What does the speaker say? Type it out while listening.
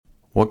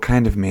What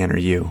kind of man are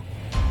you?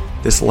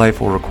 This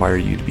life will require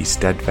you to be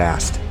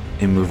steadfast,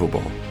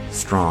 immovable,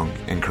 strong,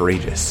 and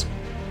courageous.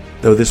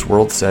 Though this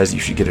world says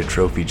you should get a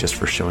trophy just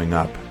for showing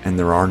up, and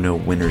there are no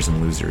winners and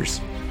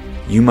losers,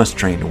 you must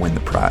train to win the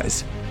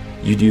prize.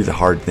 You do the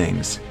hard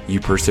things. You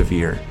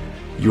persevere.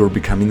 You are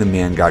becoming the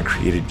man God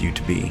created you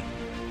to be.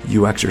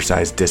 You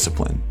exercise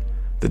discipline,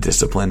 the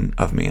discipline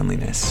of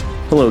manliness.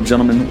 Hello,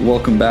 gentlemen.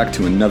 Welcome back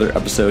to another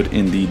episode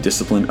in the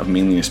Discipline of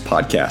Manliness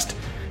podcast.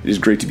 It is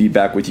great to be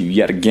back with you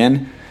yet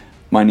again.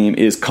 My name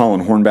is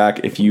Colin Hornback.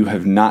 If you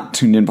have not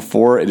tuned in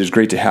before, it is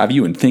great to have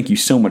you, and thank you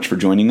so much for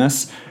joining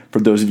us. For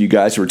those of you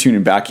guys who are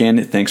tuning back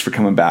in, thanks for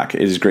coming back.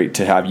 It is great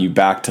to have you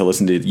back to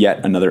listen to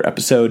yet another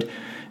episode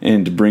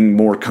and to bring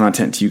more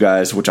content to you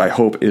guys, which I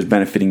hope is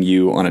benefiting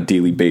you on a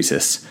daily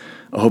basis.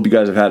 I hope you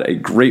guys have had a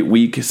great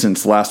week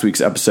since last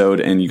week's episode,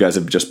 and you guys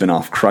have just been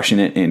off crushing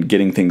it and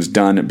getting things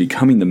done,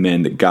 becoming the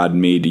men that God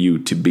made you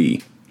to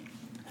be.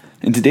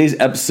 In today's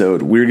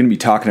episode, we're going to be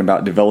talking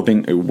about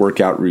developing a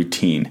workout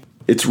routine.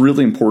 It's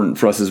really important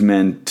for us as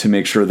men to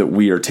make sure that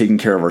we are taking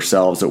care of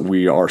ourselves, that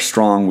we are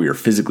strong, we are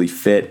physically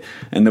fit,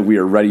 and that we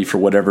are ready for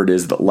whatever it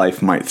is that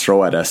life might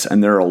throw at us.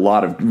 And there are a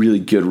lot of really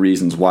good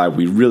reasons why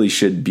we really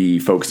should be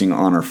focusing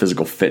on our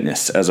physical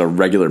fitness as a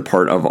regular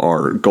part of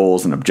our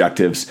goals and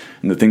objectives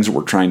and the things that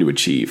we're trying to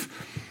achieve.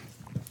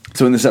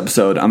 So in this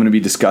episode, I'm going to be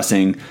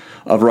discussing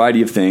a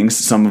variety of things,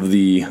 some of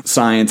the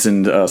science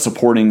and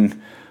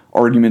supporting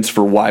arguments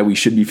for why we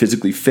should be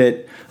physically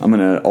fit. I'm going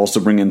to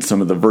also bring in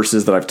some of the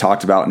verses that I've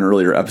talked about in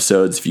earlier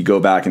episodes. If you go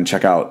back and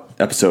check out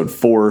episode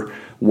 4,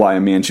 why a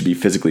man should be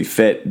physically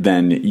fit,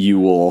 then you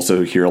will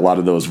also hear a lot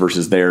of those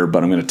verses there.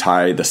 But I'm going to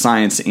tie the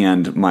science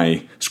and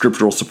my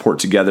scriptural support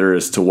together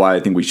as to why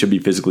I think we should be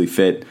physically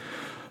fit.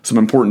 Some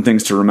important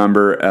things to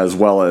remember, as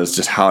well as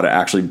just how to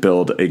actually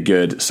build a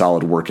good,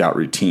 solid workout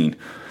routine.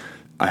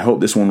 I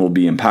hope this one will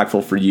be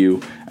impactful for you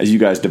as you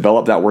guys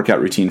develop that workout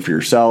routine for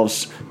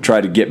yourselves,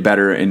 try to get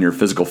better in your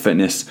physical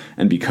fitness,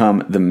 and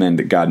become the men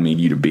that God made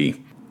you to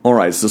be. All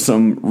right, so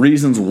some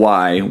reasons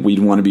why we'd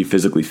want to be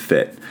physically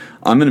fit.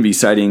 I'm going to be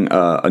citing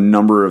a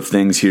number of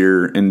things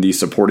here in the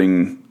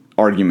supporting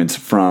arguments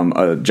from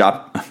a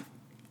job.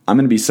 I'm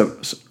going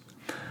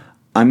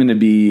to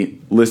be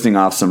listing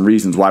off some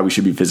reasons why we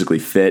should be physically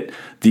fit.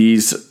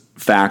 These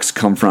facts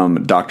come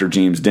from Dr.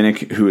 James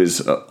Dinnick, who is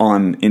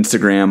on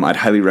Instagram. I'd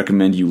highly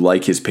recommend you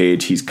like his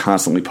page. He's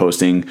constantly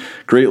posting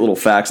great little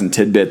facts and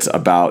tidbits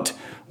about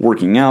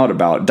working out,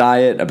 about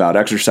diet, about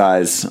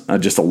exercise,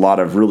 just a lot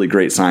of really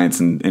great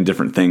science and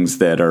different things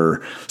that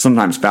are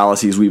sometimes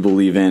fallacies we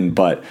believe in,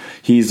 but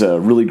he's a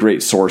really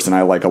great source, and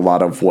I like a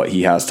lot of what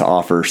he has to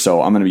offer.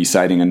 So I'm going to be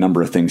citing a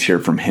number of things here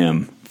from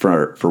him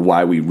for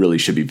why we really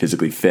should be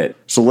physically fit.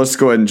 So let's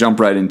go ahead and jump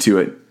right into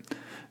it.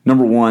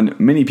 Number 1,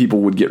 many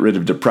people would get rid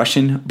of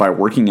depression by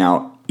working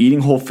out, eating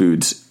whole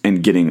foods,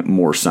 and getting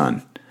more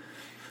sun.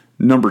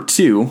 Number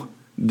 2,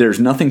 there's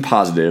nothing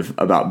positive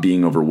about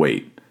being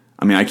overweight.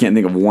 I mean, I can't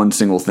think of one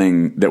single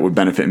thing that would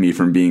benefit me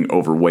from being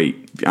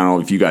overweight. I don't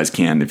know if you guys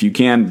can. If you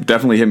can,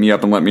 definitely hit me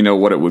up and let me know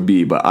what it would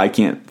be, but I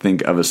can't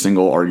think of a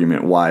single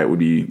argument why it would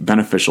be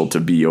beneficial to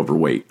be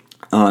overweight.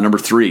 Number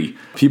 3,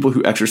 people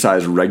who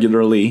exercise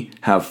regularly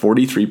have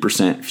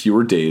 43%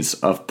 fewer days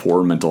of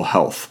poor mental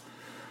health.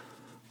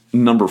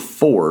 Number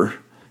 4,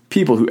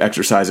 people who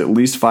exercise at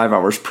least 5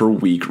 hours per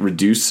week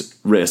reduce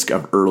risk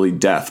of early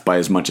death by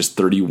as much as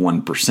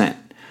 31%.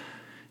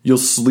 You'll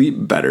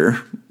sleep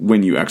better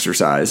when you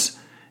exercise,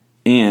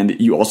 and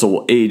you also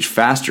will age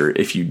faster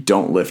if you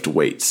don't lift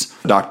weights.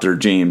 Dr.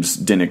 James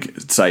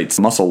Dinnick cites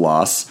muscle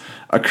loss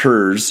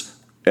occurs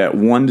at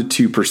 1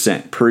 to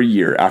 2% per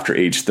year after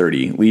age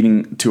 30,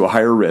 leading to a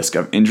higher risk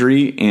of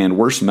injury and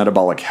worse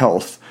metabolic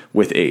health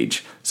with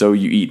age. So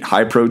you eat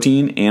high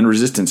protein and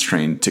resistance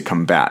train to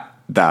combat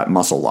that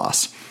muscle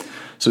loss.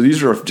 So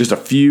these are just a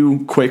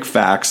few quick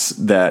facts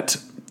that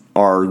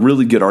are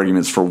really good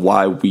arguments for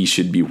why we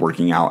should be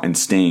working out and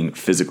staying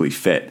physically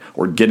fit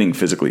or getting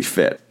physically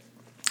fit.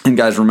 And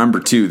guys, remember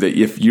too that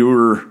if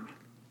you're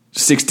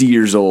 60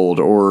 years old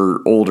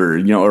or older,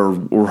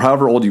 or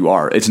however old you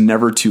are, it's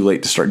never too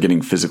late to start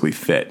getting physically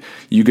fit.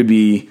 You could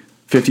be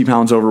 50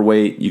 pounds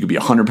overweight, you could be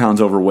 100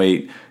 pounds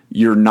overweight.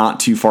 You're not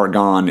too far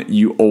gone.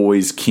 You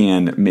always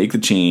can make the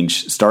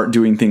change, start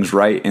doing things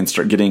right, and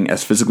start getting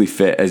as physically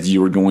fit as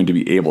you are going to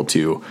be able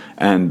to.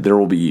 And there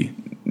will be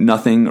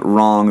nothing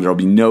wrong. There will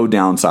be no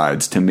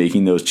downsides to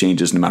making those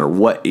changes no matter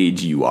what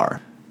age you are.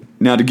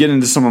 Now, to get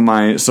into some of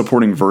my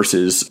supporting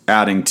verses,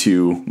 adding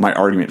to my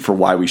argument for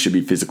why we should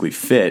be physically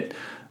fit,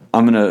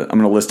 I'm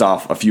gonna list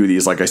off a few of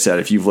these. Like I said,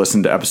 if you've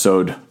listened to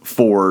episode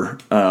 4,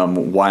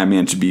 why a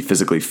man should be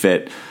physically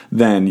fit,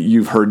 then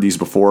you've heard these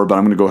before. But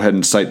I'm gonna go ahead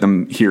and cite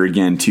them here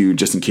again too,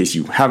 just in case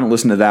you haven't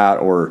listened to that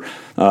or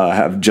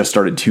have just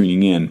started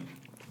tuning in.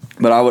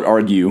 But I would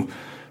argue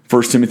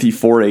 1 Timothy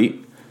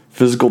 4:8,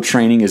 physical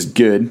training is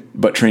good,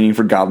 but training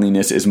for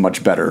godliness is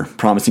much better,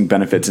 promising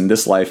benefits in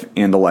this life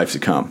and the life to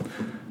come.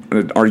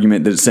 An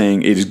argument that's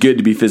saying it is good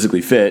to be physically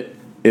fit,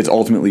 it's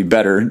ultimately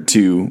better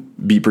to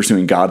be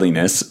pursuing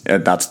godliness.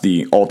 That's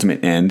the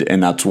ultimate end.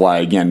 And that's why,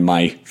 again,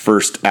 my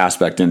first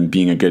aspect in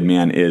being a good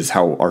man is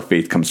how our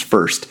faith comes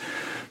first.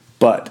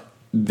 But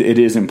it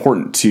is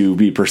important to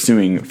be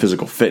pursuing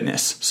physical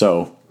fitness.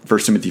 So 1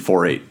 Timothy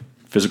 4:8,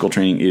 physical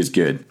training is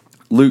good.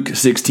 Luke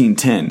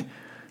 16:10,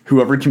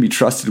 whoever can be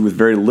trusted with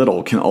very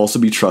little can also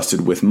be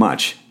trusted with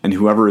much. And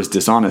whoever is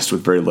dishonest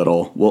with very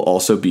little will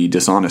also be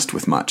dishonest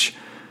with much.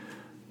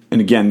 And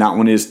again, that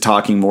one is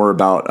talking more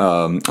about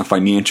a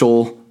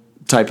financial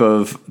type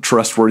of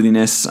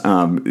trustworthiness.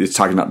 It's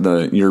talking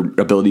about your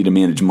ability to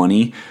manage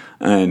money.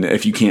 And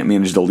if you can't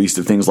manage the least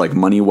of things like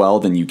money well,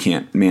 then you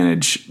can't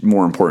manage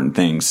more important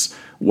things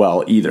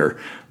well either.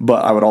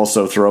 But I would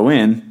also throw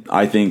in,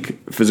 I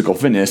think physical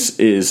fitness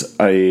is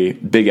a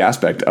big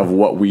aspect of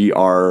what we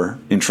are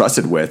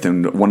entrusted with.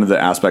 And one of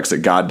the aspects that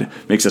God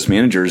makes us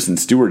managers and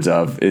stewards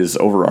of is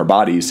over our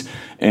bodies.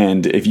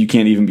 And if you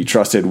can't even be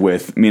trusted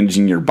with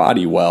managing your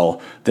body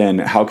well, then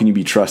how can you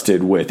be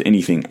trusted with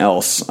anything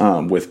else,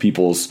 with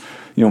people's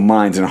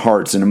minds and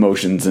hearts and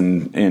emotions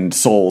and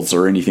souls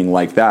or anything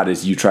like that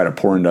as you try to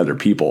pour into other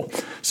people.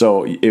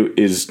 So it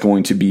is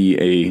going to be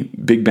a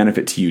big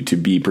benefit to you to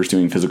be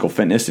pursuing physical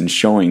fitness and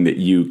showing that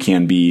you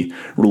can be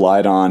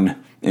relied on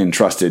and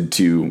trusted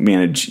to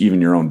manage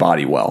even your own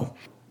body well.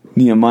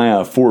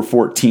 Nehemiah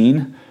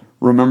 4:14,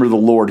 remember the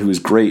Lord who is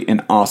great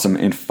and awesome,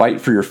 and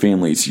fight for your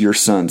families, your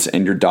sons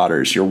and your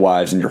daughters, your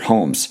wives and your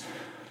homes.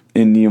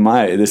 In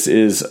Nehemiah, this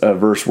is a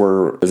verse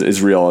where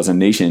Israel as a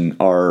nation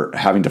are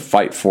having to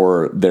fight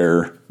for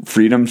their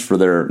freedoms,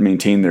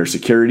 maintain their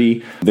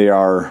security. They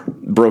are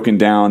broken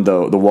down.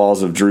 The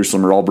walls of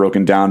Jerusalem are all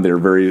broken down. They're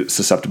very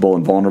susceptible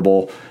and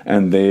vulnerable,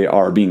 and they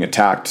are being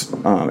attacked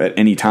at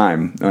any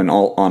time on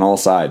all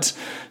sides.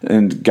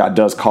 And God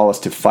does call us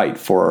to fight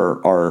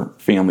for our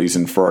families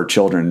and for our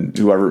children,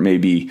 whoever it may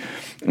be.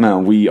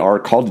 We are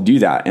called to do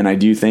that. And I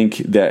do think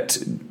that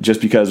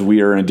just because we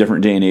are in a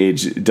different day and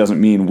age, it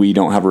doesn't mean we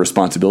don't have a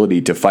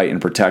responsibility to fight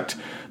and protect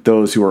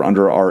those who are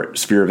under our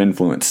sphere of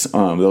influence,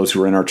 those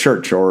who are in our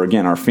church, or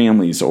again, our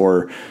families,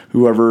 or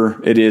whoever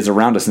it is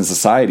around us in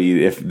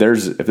society. If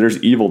there's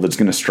evil that's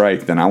going to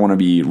strike, then I want to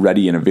be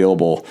ready and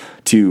available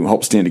to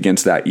help stand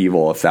against that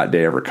evil if that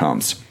day ever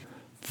comes.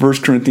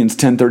 1 Corinthians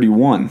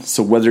 10:31,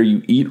 so whether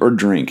you eat or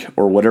drink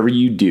or whatever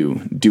you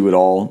do, do it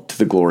all to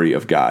the glory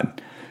of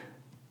God.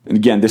 And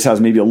again, this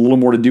has maybe a little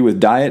more to do with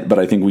diet, but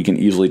I think we can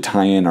easily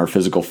tie in our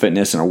physical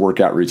fitness and our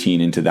workout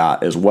routine into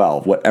that as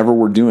well. Whatever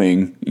we're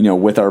doing,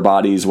 with our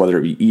bodies, whether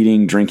it be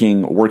eating,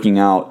 drinking, working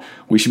out,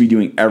 we should be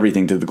doing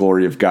everything to the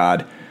glory of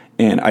God.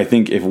 And I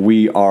think if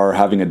we are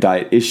having a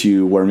diet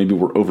issue where maybe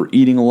we're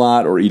overeating a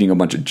lot or eating a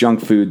bunch of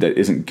junk food that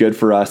isn't good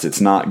for us, it's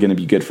not going to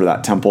be good for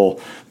that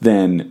temple,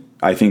 then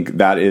I think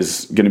that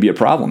is going to be a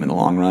problem in the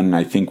long run. And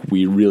I think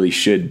we really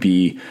should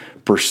be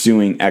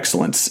pursuing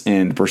excellence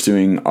and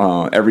pursuing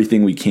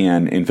everything we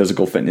can in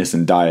physical fitness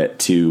and diet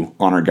to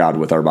honor God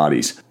with our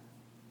bodies.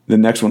 The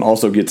next one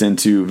also gets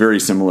into a very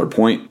similar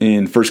point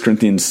in 1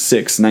 Corinthians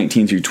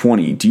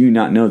 6:19-20. Do you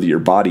not know that your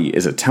body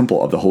is a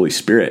temple of the Holy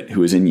Spirit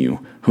who is in you,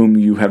 whom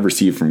you have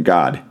received from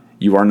God?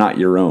 You are not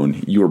your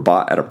own. You were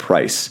bought at a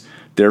price.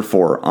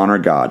 Therefore, honor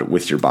God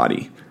with your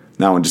body.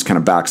 That one just kind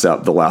of backs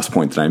up the last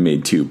point that I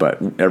made too,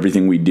 but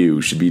everything we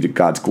do should be to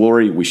God's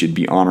glory. We should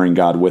be honoring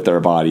God with our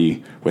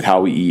body, with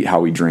how we eat,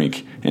 how we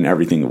drink, and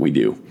everything that we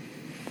do.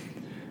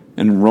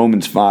 In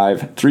Romans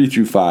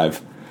 5:3-5,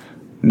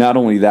 not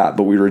only that,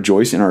 but we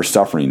rejoice in our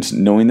sufferings,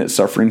 knowing that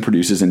suffering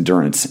produces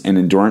endurance, and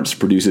endurance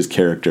produces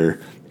character.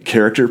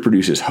 Character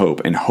produces hope,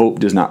 and hope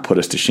does not put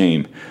us to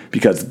shame,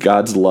 because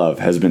God's love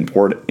has been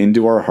poured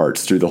into our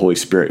hearts through the Holy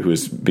Spirit who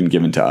has been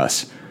given to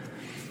us.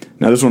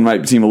 Now, this one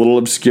might seem a little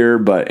obscure,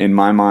 but in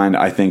my mind,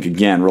 I think,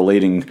 again,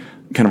 relating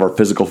kind of our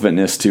physical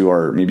fitness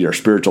to maybe our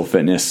spiritual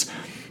fitness,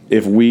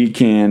 if we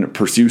can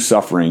pursue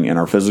suffering in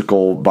our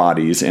physical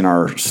bodies, in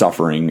our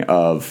suffering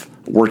of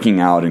working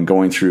out and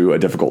going through a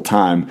difficult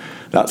time,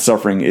 that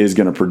suffering is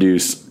going to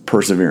produce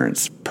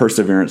perseverance.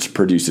 Perseverance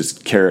produces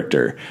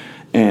character.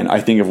 And I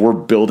think if we're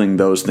building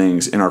those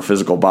things in our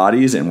physical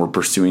bodies and we're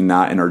pursuing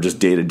that in our just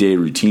day-to-day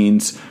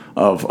routines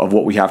of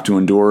what we have to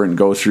endure and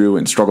go through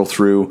and struggle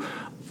through,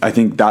 I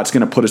think that's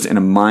going to put us in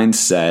a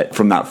mindset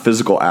from that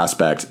physical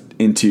aspect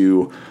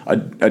into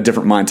a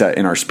different mindset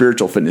in our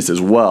spiritual fitness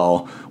as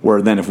well,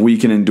 where then if we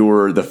can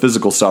endure the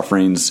physical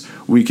sufferings,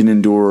 we can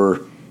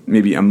endure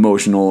maybe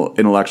emotional,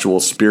 intellectual,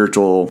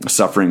 spiritual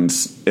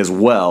sufferings as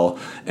well,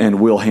 and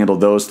we'll handle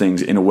those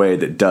things in a way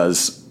that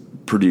does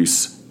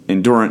produce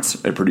endurance,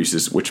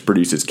 which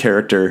produces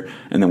character,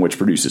 and then which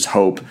produces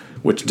hope,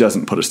 which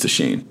doesn't put us to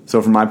shame.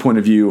 So from my point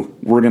of view,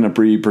 we're going to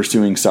be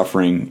pursuing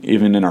suffering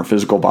even in our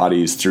physical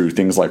bodies through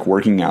things like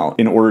working out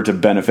in order to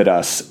benefit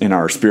us in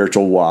our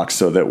spiritual walk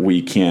so that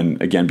we can,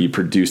 again, be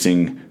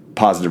producing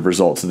positive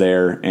results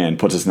there and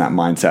puts us in that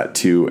mindset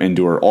to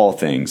endure all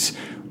things,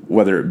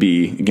 whether it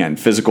be, again,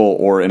 physical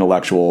or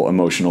intellectual,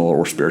 emotional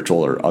or spiritual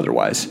or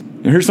otherwise.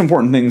 Now, here's some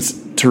important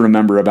things to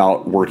remember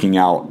about working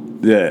out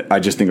that I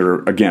just think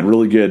are, again,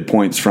 really good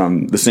points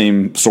from the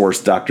same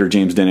source, Dr.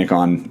 James Dinnick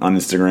on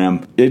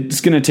Instagram.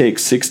 It's going to take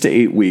 6 to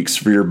 8 weeks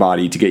for your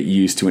body to get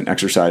used to an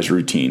exercise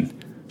routine.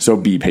 So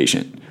be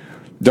patient.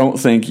 Don't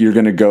think you're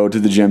going to go to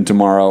the gym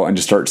tomorrow and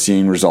just start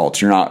seeing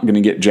results. You're not going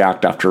to get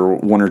jacked after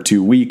 1 or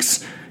 2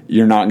 weeks.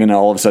 You're not going to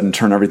all of a sudden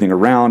turn everything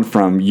around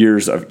from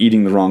years of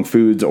eating the wrong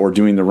foods or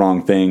doing the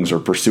wrong things or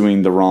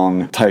pursuing the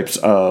wrong types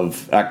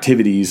of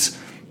activities.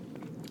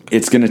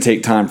 It's going to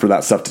take time for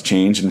that stuff to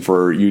change and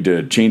for you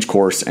to change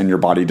course and your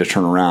body to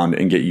turn around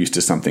and get used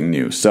to something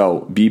new.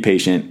 So be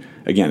patient.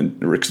 Again,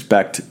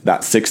 expect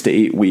that 6 to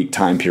 8 week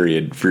time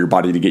period for your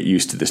body to get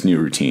used to this new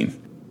routine.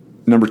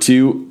 Number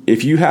 2,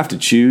 if you have to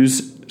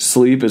choose,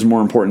 sleep is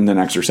more important than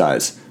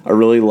exercise. I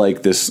really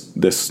like this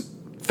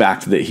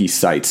fact that he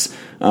cites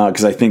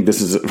because I think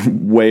this is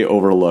way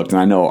overlooked.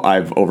 And I know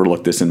I've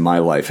overlooked this in my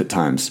life at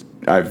times.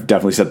 I've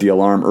definitely set the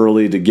alarm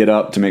early to get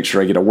up to make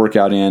sure I get a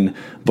workout in,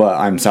 but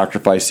I'm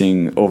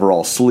sacrificing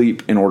overall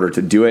sleep in order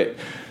to do it.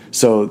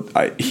 So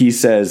he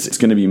says it's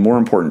going to be more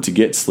important to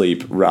get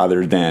sleep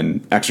rather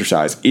than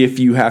exercise. If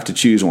you have to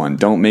choose one,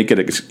 don't make it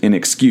an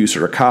excuse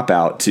or a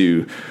cop-out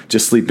to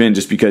just sleep in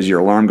just because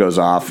your alarm goes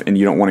off and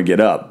you don't want to get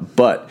up.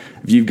 But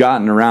if you've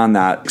gotten around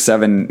that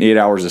 7-8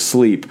 hours of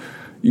sleep,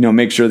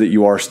 make sure that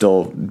you are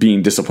still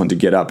being disciplined to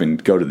get up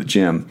and go to the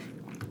gym.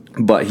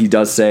 But he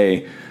does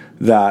say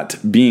that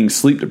being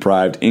sleep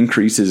deprived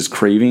increases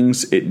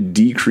cravings, it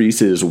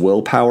decreases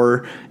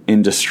willpower,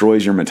 and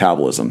destroys your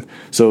metabolism.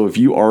 So if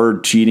you are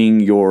cheating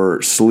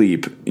your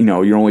sleep,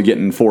 you're only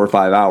getting 4 or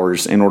 5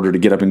 hours in order to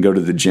get up and go to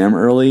the gym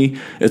early,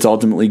 it's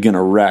ultimately going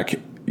to wreck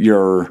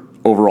your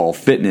overall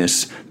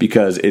fitness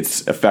because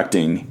it's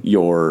affecting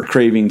your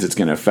cravings, it's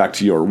going to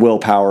affect your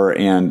willpower,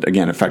 and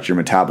again, affect your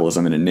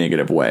metabolism in a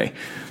negative way.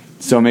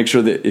 So make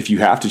sure that if you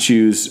have to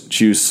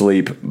choose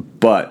sleep,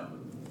 but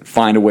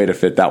find a way to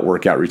fit that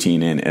workout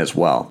routine in as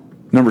well.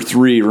 Number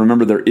 3,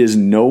 remember there is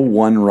no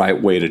one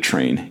right way to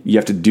train. You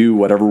have to do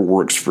whatever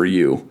works for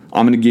you.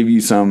 I'm going to give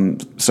you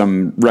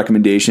some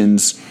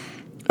recommendations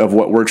of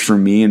what works for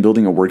me in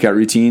building a workout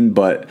routine,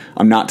 but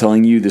I'm not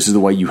telling you this is the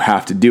way you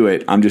have to do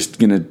it. I'm just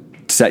going to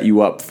set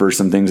you up for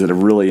some things that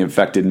have really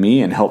affected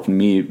me and helped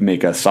me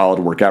make a solid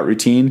workout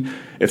routine.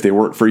 If they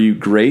work for you,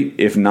 great.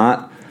 If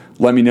not,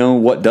 let me know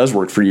what does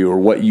work for you or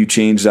what you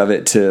changed of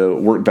it to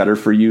work better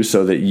for you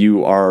so that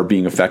you are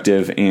being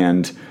effective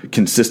and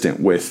consistent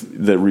with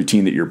the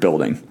routine that you're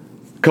building.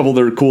 A couple of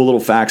other cool little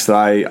facts that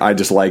I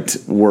just liked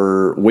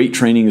were weight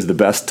training is the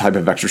best type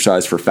of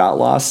exercise for fat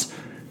loss.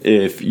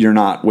 If you're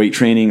not weight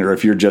training or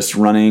if you're just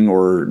running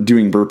or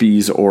doing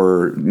burpees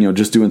or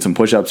just doing some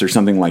push-ups or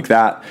something like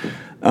that,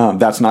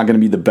 that's not going to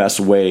be the best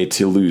way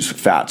to lose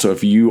fat. So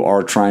if you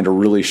are trying to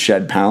really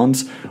shed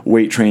pounds,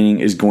 weight training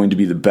is going to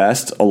be the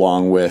best,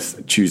 along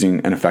with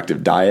choosing an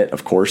effective diet,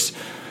 of course.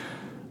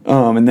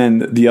 And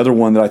then the other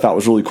one that I thought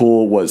was really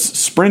cool was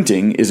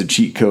sprinting is a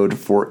cheat code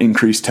for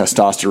increased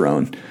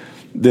testosterone.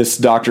 This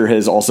doctor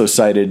has also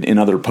cited in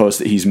other posts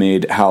that he's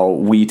made how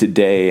we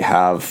today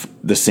have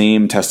the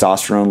same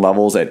testosterone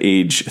levels at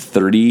age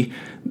 30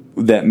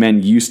 that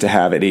men used to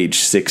have at age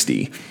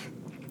 60.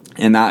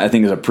 And that, I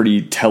think, is a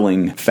pretty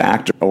telling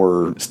fact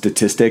or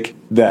statistic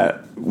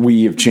that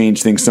we have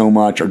changed things so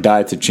much. Our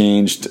diets have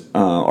changed.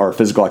 Our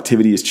physical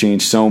activity has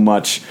changed so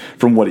much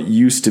from what it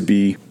used to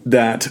be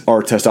that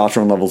our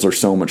testosterone levels are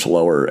so much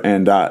lower.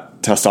 And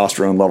that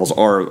testosterone levels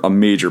are a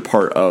major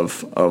part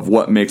of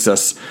what makes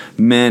us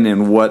men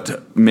and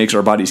what makes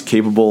our bodies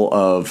capable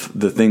of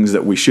the things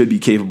that we should be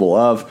capable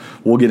of.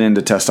 We'll get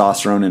into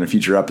testosterone in a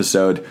future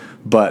episode.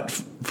 But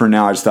for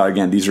now, I just thought,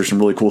 again, these are some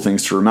really cool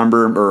things to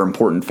remember or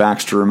important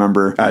facts to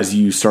remember as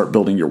you start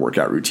building your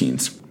workout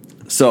routines.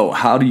 So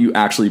how do you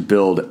actually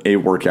build a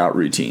workout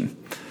routine?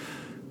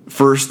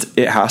 First,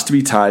 it has to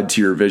be tied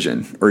to your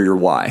vision or your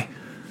why.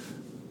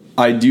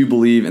 I do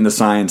believe in the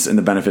science and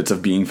the benefits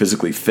of being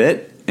physically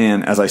fit.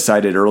 And as I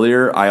cited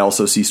earlier, I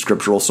also see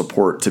scriptural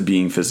support to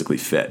being physically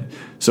fit.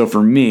 So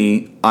for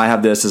me, I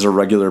have this as a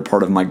regular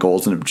part of my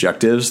goals and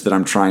objectives that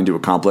I'm trying to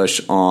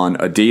accomplish on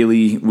a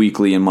daily,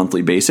 weekly, and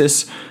monthly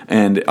basis.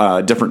 And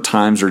different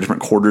times or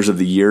different quarters of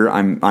the year,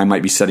 I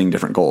might be setting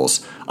different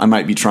goals. I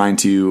might be trying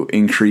to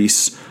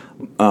increase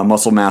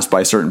muscle mass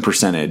by a certain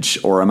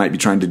percentage, or I might be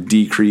trying to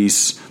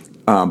decrease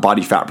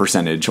body fat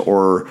percentage,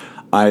 or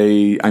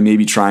I may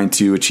be trying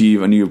to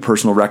achieve a new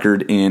personal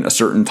record in a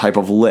certain type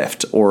of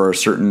lift or a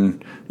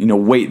certain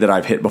weight that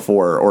I've hit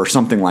before or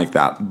something like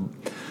that.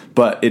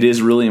 But it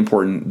is really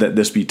important that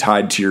this be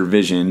tied to your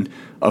vision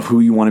of who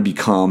you want to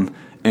become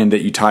and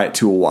that you tie it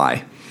to a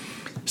why.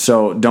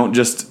 So don't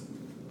just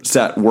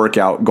set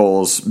workout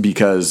goals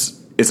because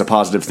it's a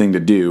positive thing to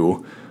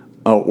do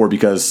or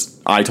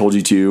because I told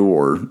you to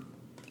or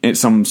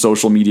some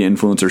social media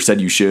influencer said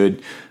you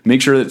should.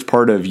 Make sure that it's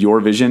part of your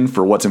vision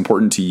for what's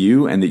important to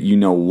you and that you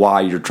know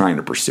why you're trying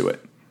to pursue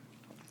it.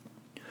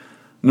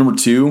 Number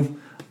 2,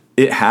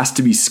 it has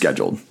to be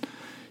scheduled.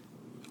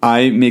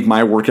 I make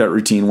my workout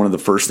routine one of the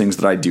first things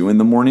that I do in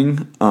the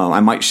morning. I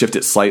might shift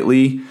it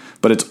slightly,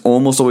 but it's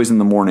almost always in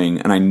the morning,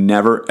 and I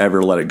never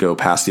ever let it go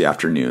past the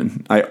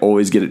afternoon. I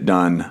always get it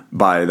done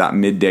by that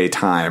midday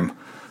time,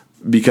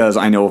 because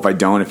I know if I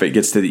don't, if it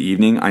gets to the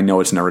evening, I know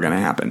it's never going to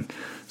happen.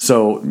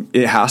 So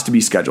it has to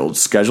be scheduled.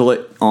 Schedule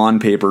it on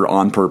paper,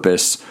 on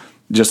purpose,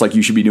 just like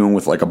you should be doing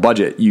with like a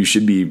budget. You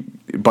should be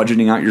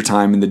budgeting out your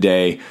time in the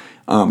day.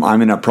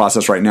 I'm in a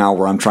process right now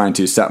where I'm trying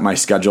to set my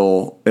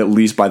schedule at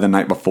least by the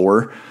night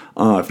before,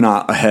 if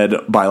not ahead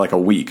by like a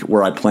week,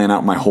 where I plan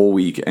out my whole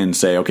week and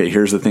say, okay,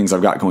 here's the things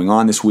I've got going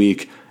on this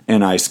week.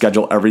 And I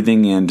schedule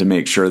everything in to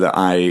make sure that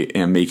I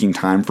am making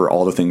time for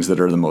all the things that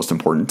are the most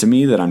important to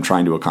me that I'm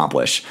trying to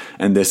accomplish.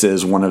 And this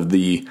is one of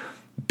the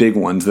big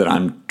ones that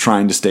I'm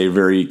trying to stay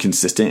very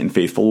consistent and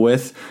faithful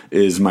with,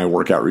 is my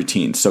workout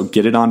routine. So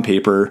get it on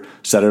paper,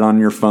 set it on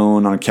your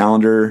phone, on a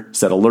calendar,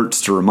 set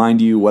alerts to remind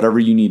you, whatever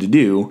you need to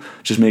do.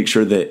 Just make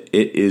sure that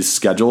it is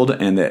scheduled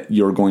and that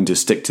you're going to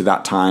stick to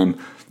that time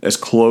as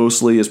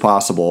closely as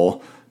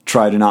possible.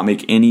 Try to not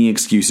make any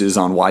excuses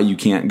on why you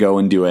can't go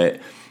and do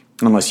it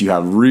unless you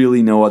have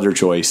really no other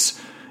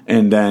choice.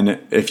 And then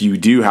if you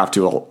do have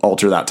to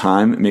alter that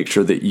time, make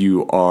sure that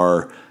you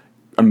are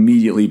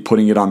immediately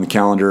putting it on the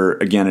calendar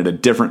again at a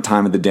different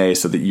time of the day,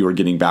 so that you are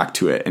getting back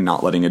to it and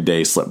not letting a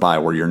day slip by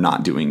where you're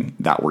not doing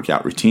that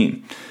workout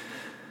routine.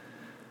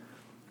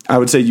 I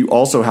would say you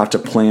also have to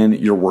plan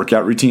your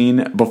workout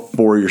routine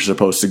before you're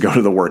supposed to go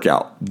to the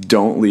workout.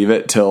 Don't leave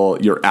it till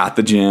you're at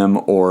the gym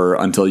or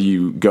until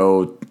you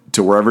go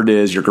to wherever it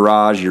is, your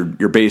garage, your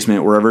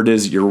basement, wherever it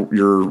is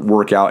your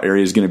workout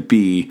area is going to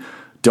be.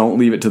 Don't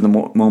leave it to the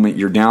moment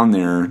you're down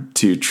there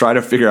to try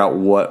to figure out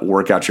what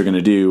workout you're going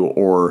to do,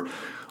 or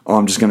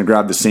I'm just going to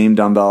grab the same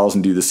dumbbells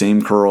and do the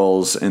same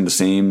curls and the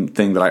same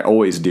thing that I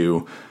always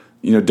do.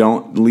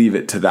 Don't leave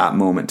it to that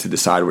moment to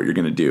decide what you're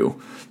going to do.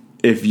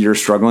 If you're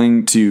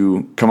struggling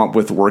to come up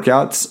with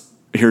workouts,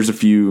 here's a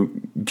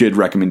few good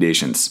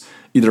recommendations.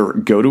 Either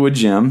go to a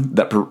gym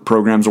that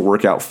programs a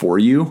workout for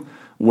you,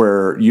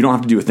 where you don't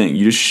have to do a thing.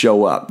 You just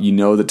show up. You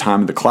know the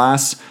time of the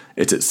class.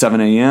 It's at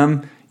 7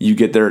 a.m. You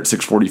get there at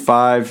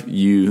 6:45.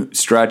 You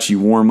stretch, you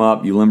warm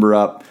up, you limber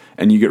up,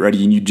 and you get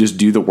ready and you just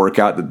do the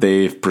workout that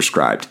they've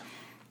prescribed.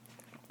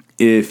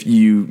 If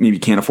you maybe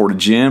can't afford a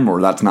gym, or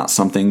that's not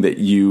something that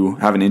you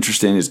have an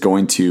interest in, is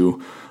going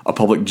to a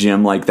public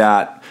gym like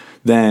that,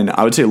 then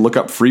I would say look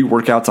up free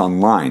workouts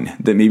online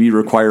that maybe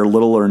require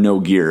little or no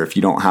gear. If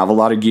you don't have a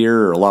lot of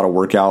gear or a lot of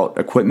workout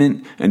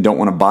equipment and don't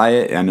want to buy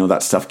it, I know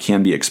that stuff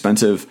can be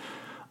expensive,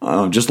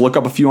 just look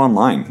up a few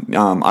online.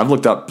 I've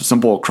looked up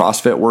simple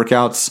CrossFit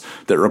workouts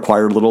that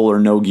require little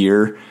or no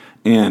gear,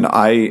 and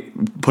I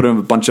put a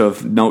bunch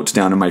of notes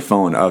down in my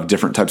phone of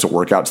different types of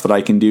workouts that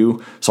I can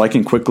do, so I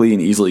can quickly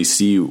and easily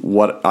see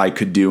what I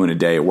could do in a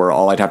day, where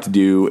all I'd have to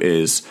do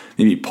is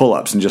maybe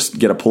pull-ups and just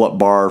get a pull-up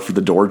bar for the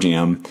door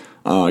jam.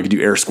 I could do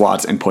air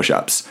squats and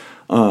push-ups,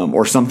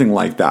 or something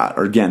like that.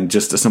 Or again,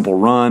 just a simple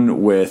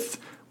run with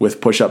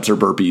push-ups or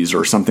burpees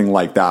or something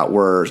like that,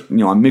 where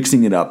I'm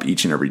mixing it up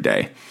each and every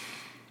day.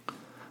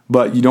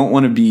 But you don't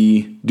want to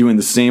be doing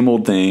the same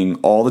old thing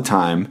all the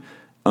time,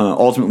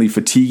 ultimately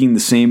fatiguing the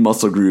same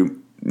muscle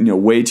group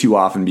way too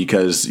often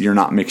because you're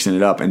not mixing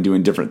it up and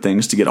doing different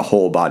things to get a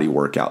whole body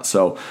workout.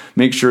 So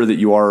make sure that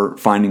you are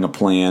finding a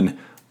plan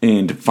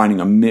and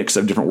finding a mix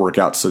of different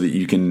workouts so that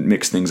you can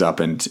mix things up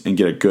and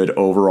get a good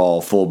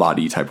overall full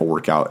body type of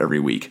workout every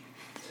week.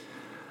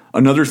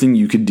 Another thing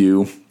you could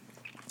do,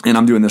 and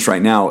I'm doing this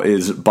right now,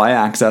 is buy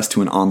access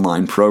to an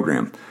online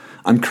program.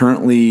 I'm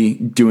currently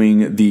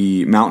doing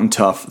the Mountain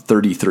Tough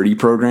 30-30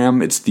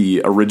 program. It's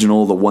the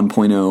original, the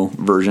 1.0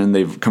 version.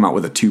 They've come out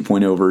with a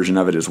 2.0 version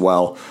of it as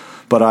well.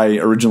 But I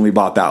originally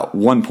bought that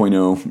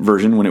 1.0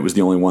 version when it was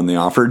the only one they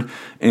offered,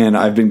 and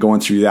I've been going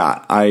through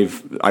that.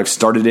 I've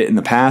started it in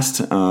the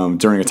past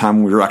during a time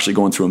when we were actually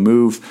going through a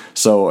move.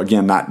 So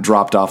again, that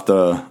dropped off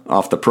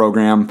the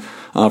program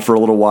for a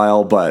little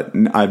while, but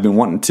I've been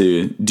wanting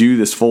to do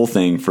this full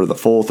thing for the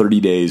full 30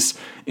 days.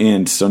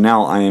 And so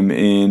now I am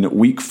in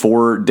week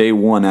 4, day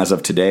 1 as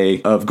of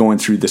today of going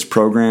through this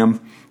program.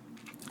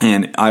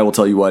 And I will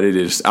tell you what, it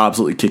is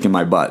absolutely kicking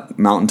my butt.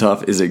 Mountain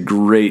Tough is a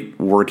great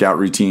workout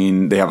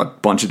routine. They have a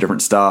bunch of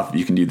different stuff.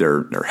 You can do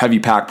their heavy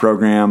pack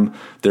program,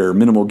 their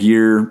minimal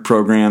gear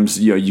programs.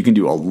 You can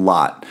do a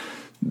lot.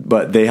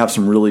 But they have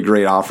some really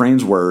great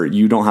offerings where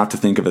you don't have to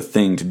think of a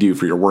thing to do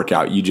for your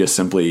workout. You just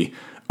simply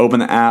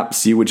open the app,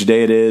 see which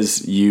day it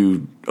is,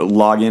 you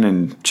log in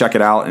and check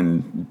it out,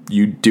 and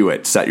you do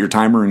it. Set your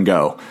timer and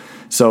go.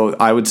 So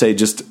I would say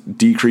just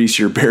decrease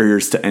your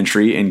barriers to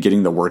entry and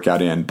getting the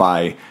workout in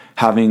by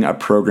having a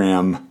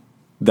program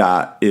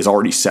that is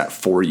already set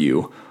for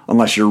you,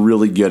 unless you're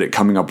really good at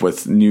coming up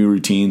with new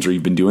routines or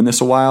you've been doing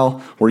this a while,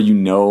 where you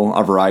know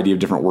a variety of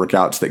different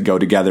workouts that go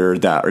together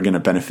that are going to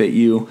benefit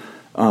you.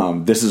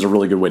 This is a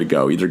really good way to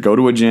go. Either go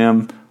to a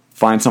gym,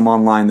 find some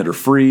online that are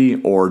free,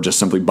 or just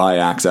simply buy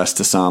access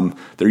to some.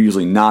 They're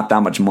usually not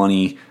that much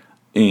money.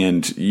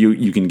 and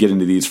you can get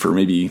into these for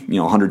maybe,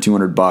 $100,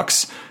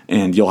 $200,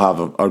 and you'll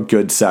have a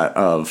good set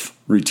of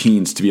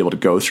routines to be able to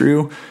go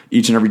through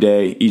each and every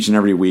day, each and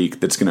every week.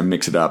 That's going to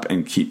mix it up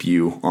and keep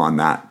you on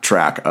that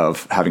track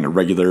of having a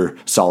regular,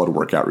 solid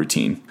workout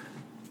routine.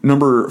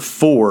 Number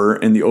 4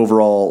 in the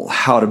overall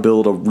how to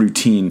build a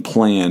routine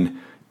plan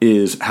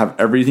is have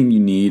everything you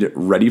need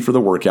ready for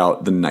the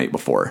workout the night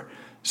before.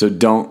 So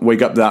don't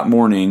wake up that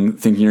morning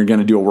thinking you're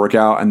going to do a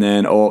workout and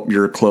then,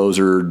 your clothes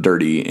are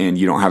dirty and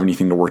you don't have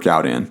anything to work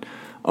out in.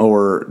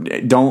 Or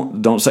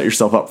don't set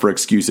yourself up for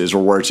excuses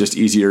or where it's just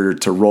easier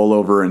to roll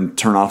over and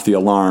turn off the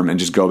alarm and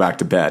just go back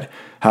to bed.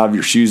 Have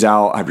your shoes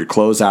out, have your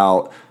clothes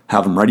out,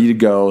 have them ready to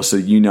go so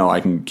I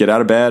can get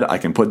out of bed, I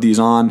can put these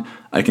on,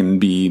 I can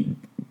be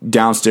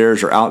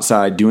downstairs or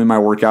outside doing my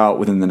workout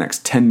within the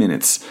next 10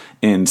 minutes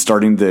and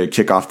starting to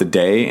kick off the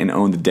day and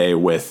own the day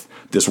with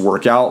this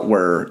workout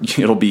where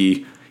it'll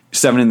be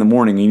 7 a.m.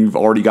 and you've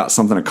already got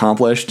something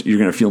accomplished. You're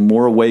going to feel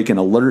more awake and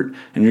alert,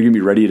 and you're going to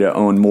be ready to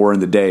own more in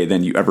the day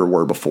than you ever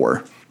were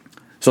before.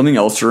 Something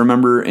else to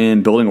remember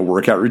in building a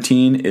workout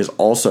routine is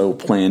also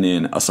plan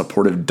in a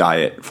supportive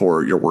diet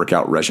for your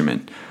workout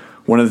regimen.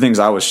 One of the things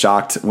I was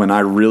shocked when I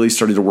really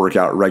started to work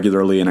out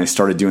regularly, and I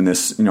started doing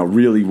this,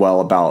 really well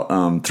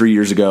about 3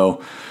 years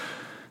ago,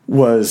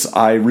 was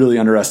I really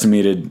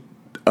underestimated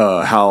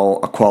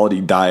how a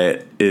quality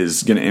diet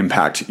is going to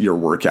impact your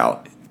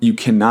workout. You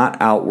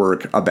cannot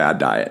outwork a bad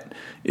diet.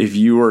 If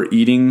you are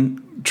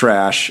eating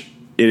trash,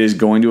 it is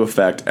going to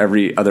affect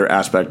every other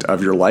aspect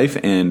of your life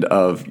and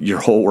of your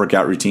whole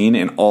workout routine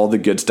and all the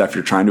good stuff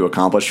you're trying to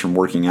accomplish from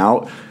working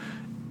out.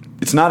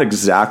 It's not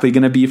exactly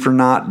going to be for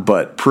naught,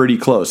 but pretty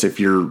close if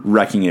you're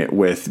wrecking it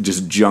with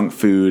just junk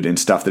food and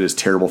stuff that is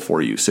terrible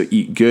for you. So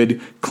eat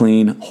good,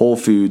 clean, whole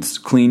foods,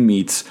 clean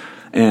meats,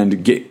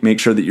 and make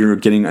sure that you're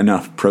getting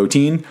enough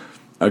protein.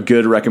 A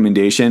good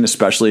recommendation,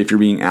 especially if you're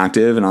being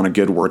active and on a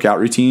good workout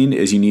routine,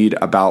 is you need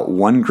about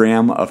 1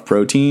 gram of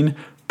protein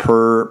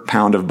per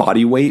pound of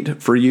body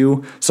weight for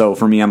you. So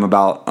for me, I'm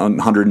about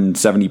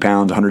 170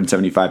 pounds,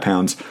 175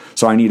 pounds.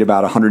 So I need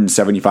about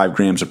 175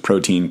 grams of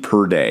protein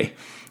per day.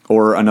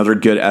 Or another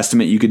good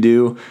estimate you could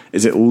do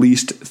is at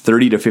least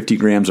 30 to 50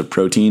 grams of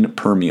protein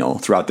per meal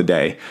throughout the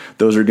day.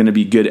 Those are going to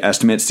be good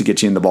estimates to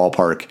get you in the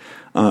ballpark.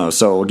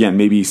 So again,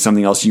 maybe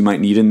something else you might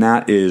need in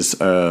that is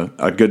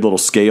a good little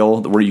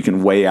scale where you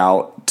can weigh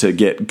out to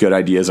get good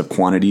ideas of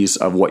quantities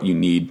of what you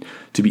need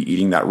to be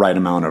eating that right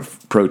amount of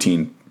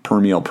protein per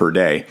meal per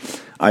day.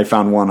 I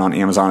found one on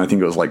Amazon. I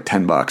think it was like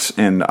 $10,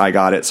 and I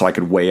got it so I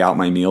could weigh out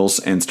my meals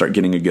and start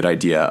getting a good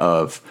idea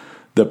of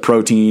the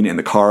protein and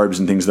the carbs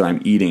and things that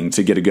I'm eating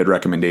to get a good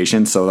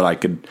recommendation so that I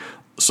could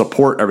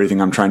support everything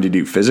I'm trying to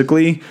do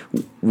physically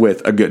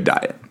with a good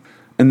diet.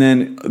 And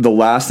then the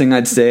last thing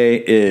I'd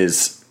say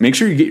is make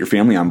sure you get your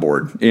family on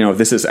board. If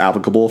this is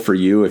applicable for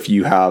you, if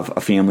you have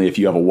a family, if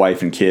you have a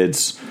wife and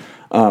kids,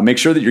 make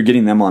sure that you're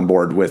getting them on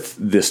board with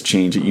this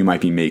change that you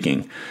might be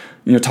making.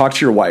 Talk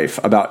to your wife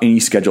about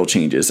any schedule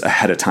changes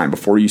ahead of time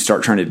before you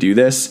start trying to do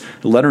this.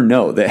 Let her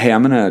know that, hey,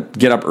 I'm going to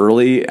get up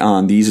early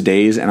on these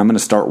days and I'm going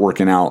to start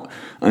working out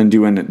and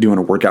doing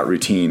a workout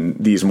routine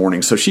these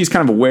mornings. So she's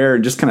kind of aware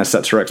and just kind of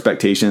sets her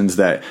expectations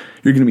that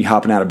you're going to be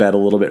hopping out of bed a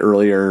little bit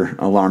earlier.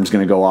 Alarm's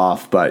going to go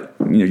off, but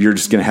you're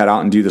just going to head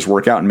out and do this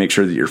workout and make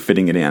sure that you're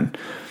fitting it in.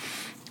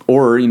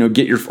 Or,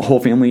 get your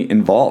whole family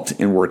involved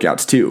in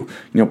workouts too.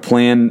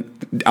 Plan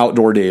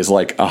outdoor days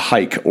like a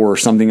hike or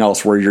something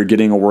else where you're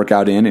getting a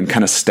workout in and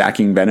kind of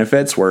stacking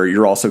benefits where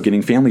you're also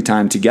getting family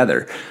time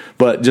together.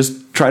 But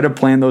just try to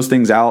plan those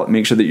things out.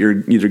 Make sure that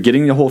you're either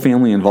getting the whole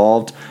family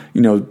involved,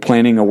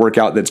 planning a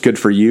workout that's good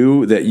for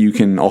you that you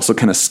can also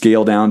kind of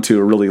scale down to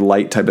a really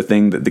light type of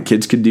thing that the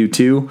kids could do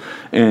too,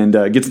 and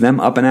gets them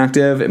up and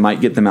active. It might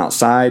get them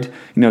outside.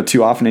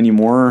 Too often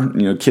anymore,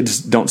 kids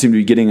don't seem to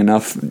be getting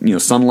enough,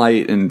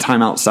 sunlight and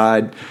time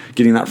outside,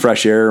 getting that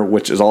fresh air,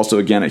 which is also,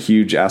 again, a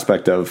huge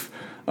aspect of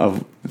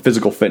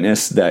physical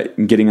fitness,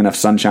 that getting enough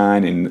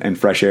sunshine and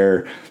fresh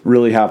air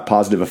really have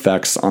positive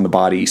effects on the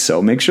body.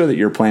 So make sure that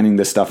you're planning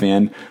this stuff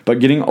in, but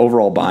getting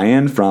overall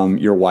buy-in from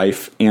your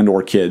wife and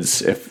or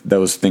kids if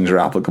those things are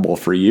applicable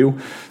for you.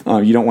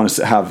 You don't want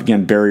to have,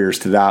 again, barriers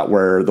to that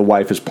where the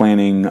wife is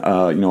planning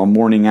a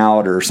morning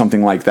out or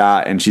something like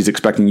that, and she's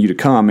expecting you to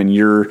come and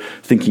you're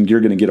thinking you're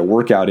going to get a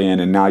workout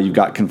in, and now you've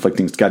got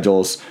conflicting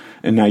schedules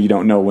and now you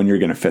don't know when you're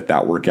going to fit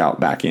that workout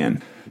back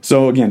in.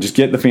 So again, just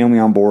get the family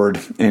on board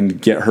and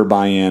get her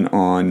buy-in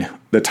on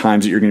the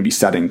times that you're going to be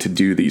setting to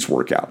do these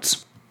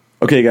workouts.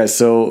 Okay, guys.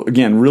 So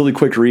again, really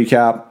quick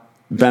recap.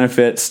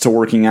 Benefits to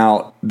working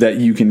out: that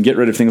you can get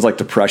rid of things like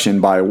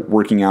depression by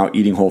working out,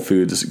 eating whole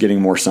foods,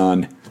 getting more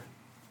sun.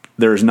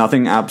 There's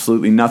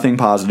absolutely nothing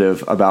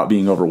positive about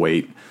being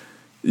overweight.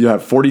 You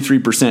have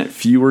 43%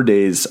 fewer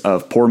days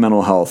of poor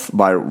mental health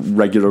by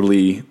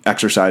regularly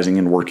exercising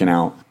and working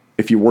out.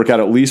 If you work out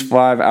at least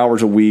 5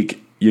 hours a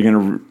week, you're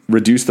going to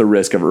reduce the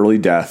risk of early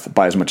death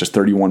by as much as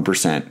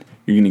 31%.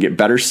 You're going to get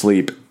better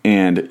sleep,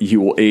 and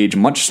you will age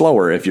much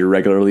slower if you're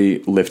regularly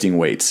lifting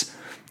weights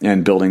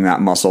and building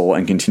that muscle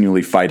and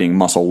continually fighting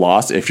muscle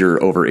loss if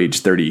you're over age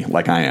 30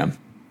 like I am.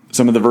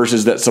 Some of the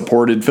verses that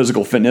supported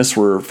physical fitness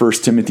were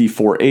 1 Timothy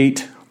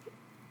 4:8,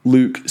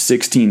 Luke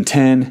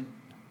 16:10,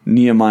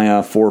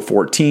 Nehemiah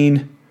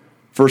 4:14,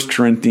 1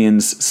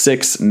 Corinthians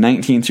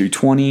 6:19 through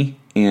 20,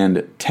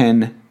 and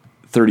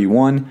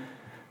 10:31,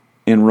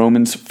 and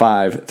Romans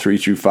 5:3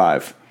 through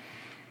 5.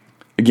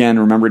 Again,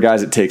 remember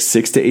guys, it takes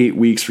 6 to 8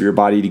 weeks for your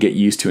body to get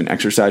used to an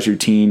exercise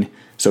routine,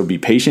 so be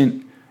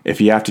patient.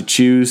 If you have to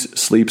choose,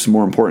 sleep's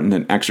more important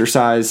than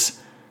exercise.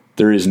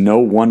 There is no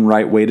one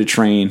right way to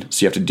train,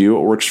 so you have to do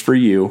what works for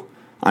you.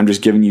 I'm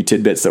just giving you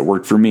tidbits that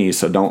work for me,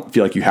 so don't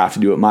feel like you have to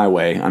do it my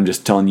way. I'm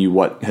just telling you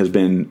what has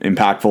been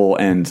impactful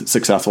and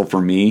successful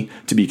for me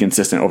to be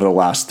consistent over the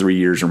last 3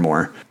 years or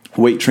more.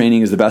 Weight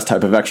training is the best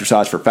type of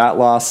exercise for fat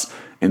loss,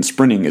 and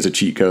sprinting is a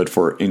cheat code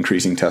for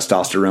increasing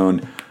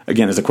testosterone.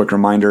 Again, as a quick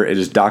reminder, it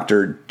is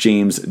Dr.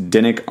 James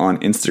Dinnick on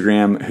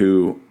Instagram,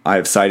 who I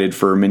have cited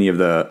for many of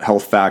the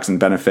health facts and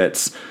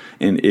benefits.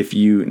 And if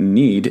you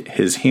need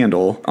his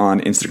handle on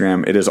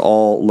Instagram, it is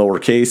all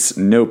lowercase,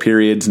 no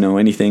periods, no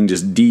anything,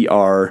 just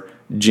Dr.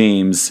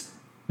 James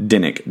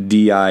Dinnick,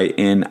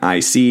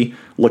 Dinnic.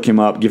 Look him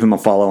up, give him a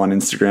follow on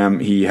Instagram.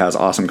 He has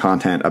awesome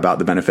content about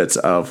the benefits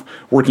of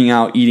working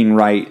out, eating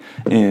right,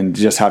 and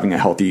just having a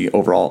healthy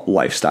overall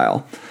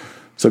lifestyle.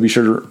 So be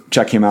sure to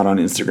check him out on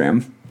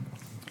Instagram.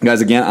 Guys,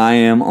 again, I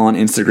am on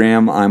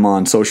Instagram. I'm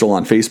on social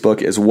on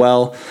Facebook as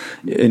well.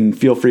 And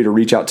feel free to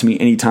reach out to me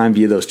anytime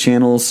via those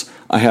channels.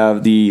 I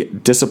have the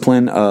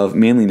Discipline of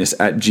Manliness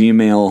at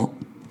Gmail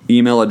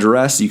email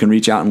address. You can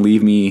reach out and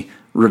leave me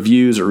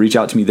reviews or reach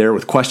out to me there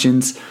with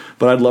questions.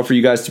 But I'd love for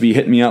you guys to be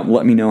hitting me up.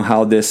 Let me know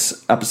how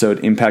this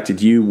episode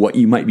impacted you, what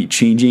you might be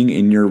changing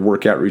in your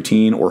workout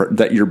routine or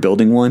that you're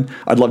building one.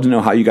 I'd love to know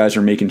how you guys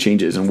are making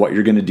changes and what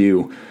you're going to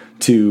do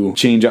to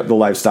change up the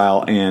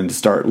lifestyle and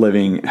start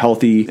living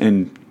healthy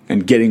and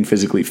getting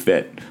physically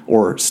fit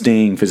or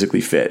staying physically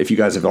fit if you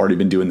guys have already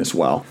been doing this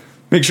well.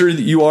 Make sure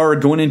that you are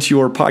going into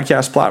your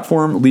podcast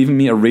platform, leaving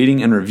me a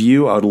rating and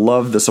review. I would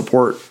love the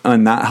support,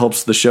 and that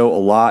helps the show a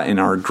lot in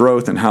our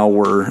growth and how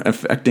we're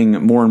affecting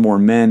more and more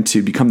men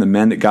to become the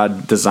men that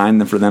God designed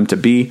them for them to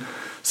be.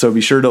 So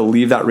be sure to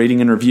leave that rating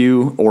and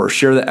review or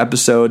share the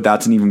episode.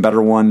 That's an even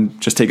better one.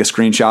 Just take a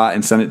screenshot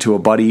and send it to a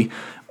buddy.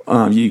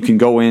 You can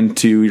go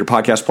into your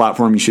podcast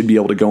platform. You should be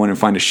able to go in and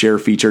find a share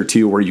feature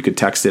too, where you could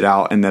text it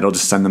out and that'll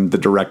just send them the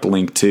direct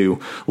link to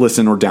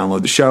listen or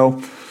download the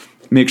show.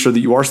 Make sure that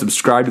you are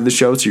subscribed to the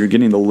show so you're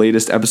getting the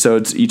latest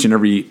episodes each and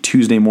every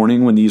Tuesday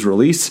morning when these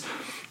release.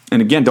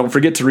 And again, don't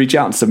forget to reach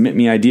out and submit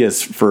me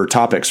ideas for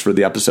topics for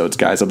the episodes,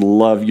 guys. I'd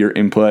love your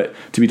input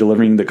to be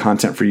delivering the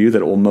content for you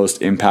that will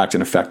most impact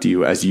and affect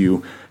you as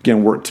you,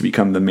 again, work to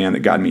become the man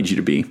that God made you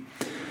to be.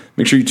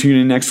 Make sure you tune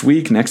in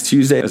next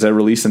Tuesday, as I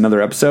release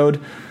another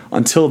episode.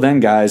 Until then,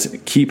 guys,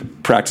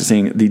 keep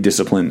practicing the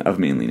discipline of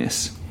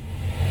manliness.